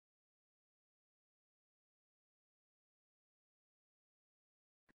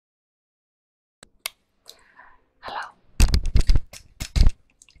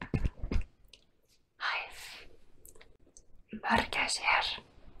Morgaes here.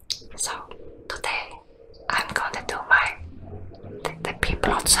 So today I'm gonna do the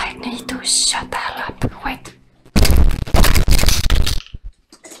people outside need to shut the hell up. Wait.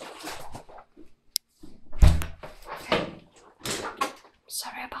 Okay.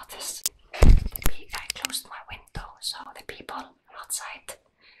 Sorry about this. I closed my window so the people outside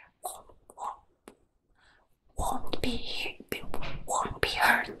won't be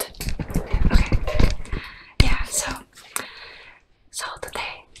hurt. Okay. Yeah. So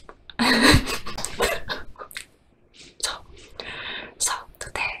today. so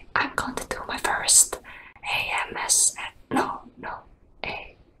today I'm going to do my first AMS.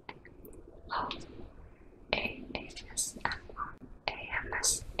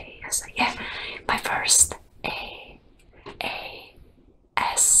 Yeah, my first ASMR.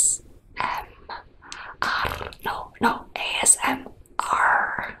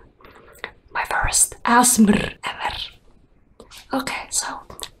 My first ASMR ever. Okay, so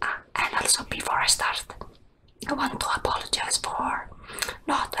and also before I start, I want to apologize for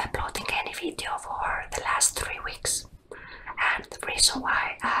not uploading any video for the last 3 weeks. And the reason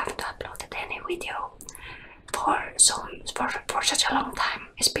why I haven't uploaded any video for such a long time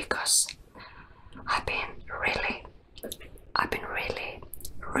is because I've been really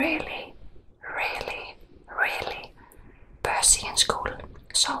busy in school.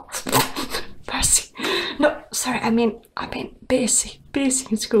 So busy. No, sorry, I mean I've been busy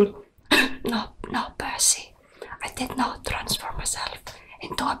in school. not busy. I did not transform myself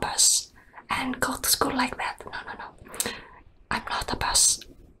into a bus and go to school like that. No. I'm not a bus.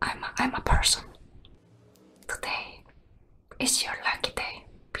 I'm a person. Today is your lucky day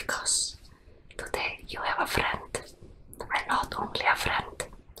because today you have a friend, and not only a friend,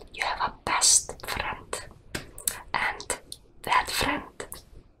 you have a best friend, and that friend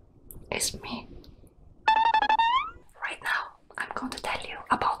is me. Right now, I'm going to tell you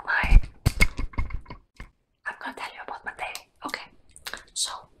about my day. Okay,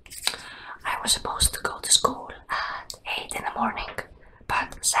 so I was supposed to go to school at 8 in the morning,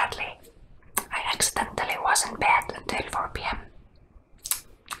 but sadly I accidentally was in bed until 4 p.m.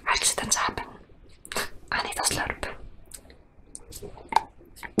 Accidents happen. I need a slurp.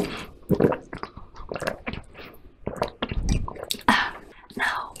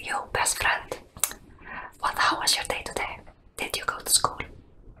 Now, you best friend, how was your day today? Did you go to school?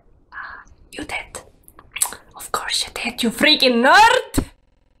 You did. Of course you did, you freaking nerd!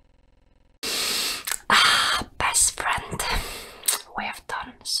 Best friend. We have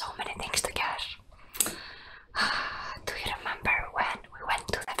done so many things together. Do you remember when we went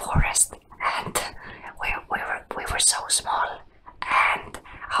to the forest and we were so small and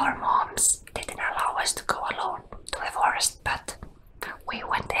our moms didn't allow us to go alone to the forest, but we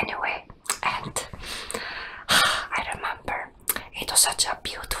went anyway, and I remember it was such a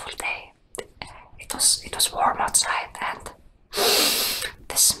beautiful day. It was warm outside and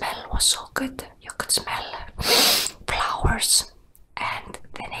the smell was so good. You could smell flowers and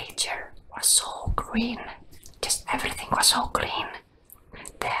the nature was so green. Just everything was so green.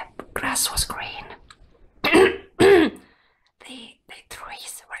 The grass was green. the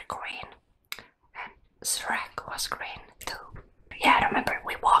trees were green. And Shrek was green too. Yeah, I remember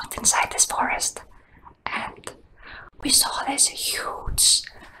we walked inside this forest and we saw this huge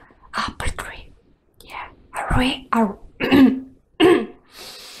apple tree. Yeah, we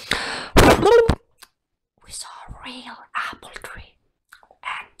saw a real apple tree,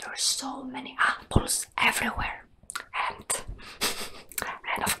 and there were so many apples everywhere. And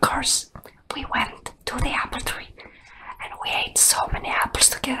of course, we went to the apple tree, and we ate so many apples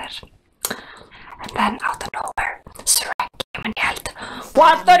together. And then out of nowhere, Shrek came and yelled,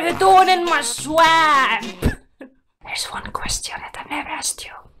 "What are you doing in my swamp?" There's one question that I've never asked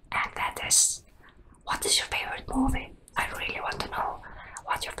you, and that is, what is your favorite movie? I really want to know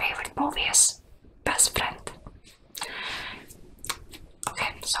what your favorite movie is, best friend.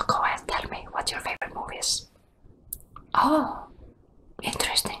 Okay, so go ahead, tell me what your favorite movie is. Oh,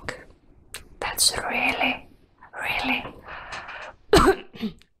 interesting. That's really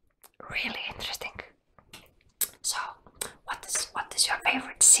interesting. So, what is your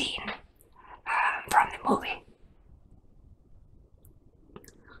favorite scene from the movie?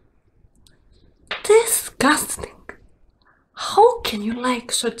 Disgusting. How can you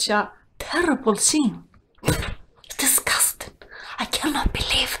like such a terrible scene? Disgusting. I cannot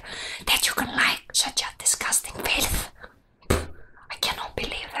believe that you can like such a disgusting filth. I cannot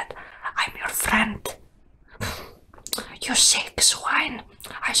believe that I'm your friend. You sick swine.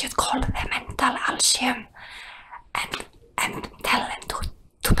 I should call the mental alcium and tell them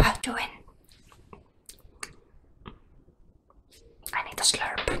to put you in. a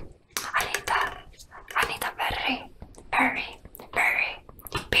slurp. I need a very, very, very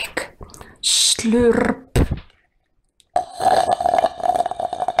big slurp.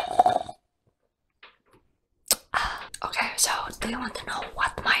 Okay, so do you want to know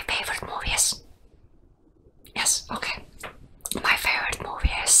what my favorite movie is? Yes, okay. My favorite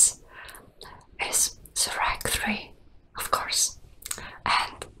movie is Shrek 3, of course.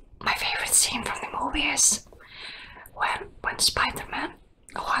 And my favorite scene from the movie is when Spider-Man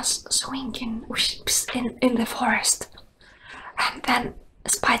was swinging in the forest, and then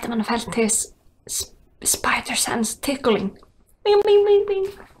Spider-Man felt his spider sense tickling. Bing, bing, bing, bing.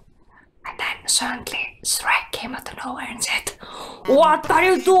 And then suddenly Shrek came out of nowhere and said, "What are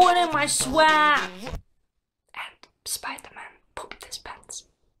you doing in my swamp?" And Spider-Man pooped his pants.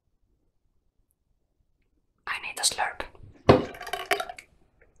 I need a slurp.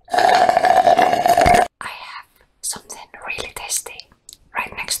 I have something really tasty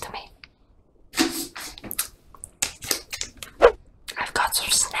right next to me. I've got some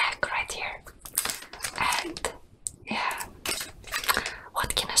snack right here. And yeah,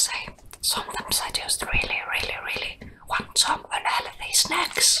 what can I say? Sometimes I just really want some unhealthy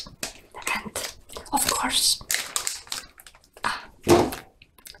snacks. And of course,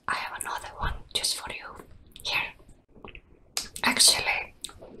 I have another one just for you. Here. Actually,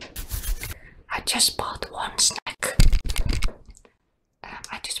 I just bought one snack.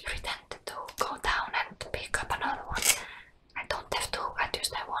 I just pretended to go down and pick up another one. I don't have to, I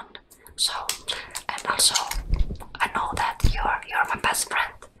just have one. So, and also, I know that you're my best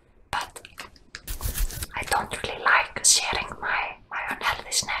friend, but I don't really like sharing my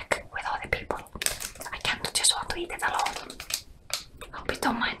unhealthy snack with other people. I can't just want to eat it alone. Hope you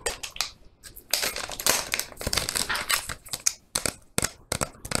don't mind.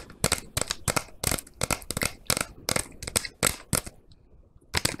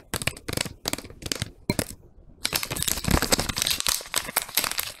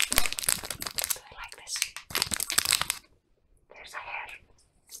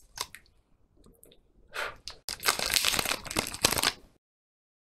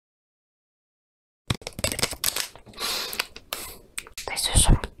 This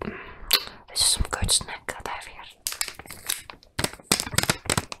is some good snack that I have here.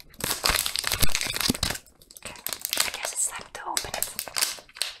 Okay, I guess it's time to open it.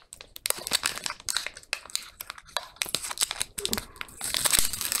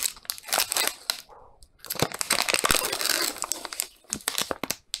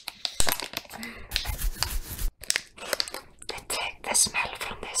 The smell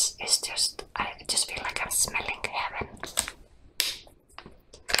from this is just, I just feel like I'm smelling heaven.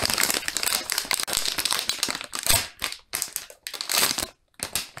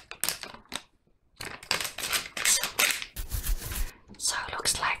 So it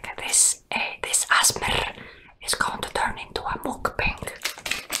looks like this asmer is going to turn into a mukbang.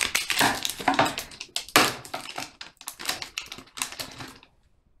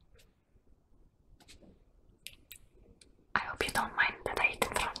 I hope you don't mind that I eat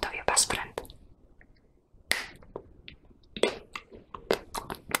in front of your best friend.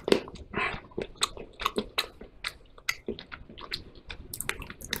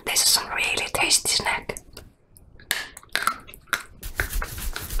 This is some really tasty snack.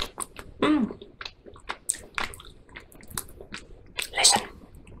 Listen,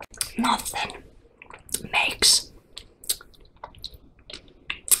 nothing makes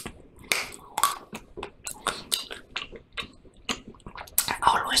I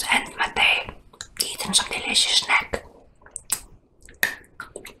always end my day eating some delicious snack.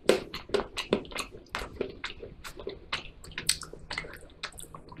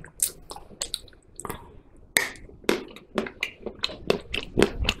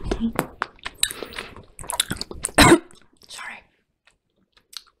 Sorry.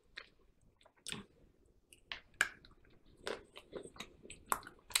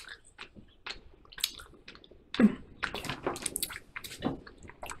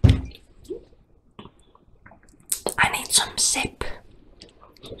 I need some sip.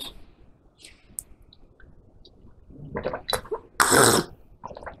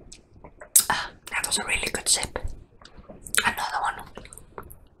 That was a really good sip. Another one.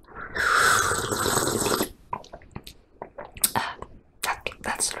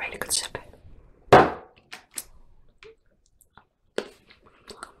 That's a really good sip.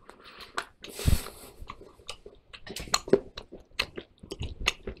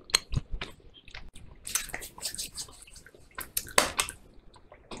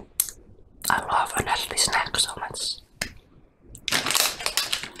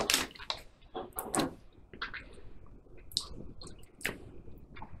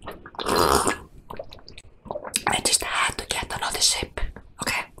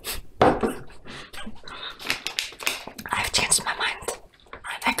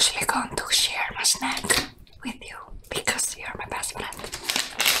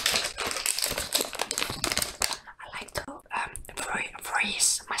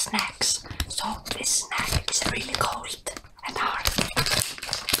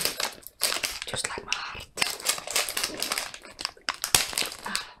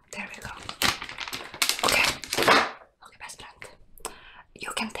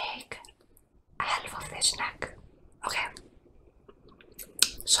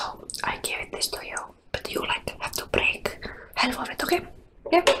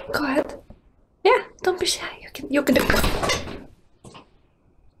 Yeah, go ahead. Yeah, don't be shy. You can do it.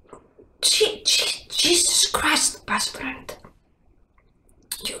 Jesus Christ, best friend.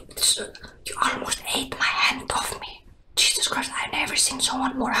 You almost ate my hand off me. Jesus Christ, I've never seen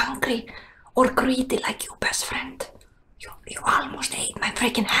someone more hungry or greedy like you, best friend. You almost ate my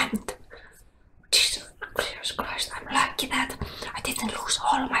freaking hand. Jesus Christ, I'm lucky that I didn't lose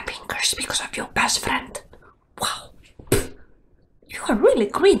all my fingers because of your best friend. Wow. You are really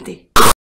greedy.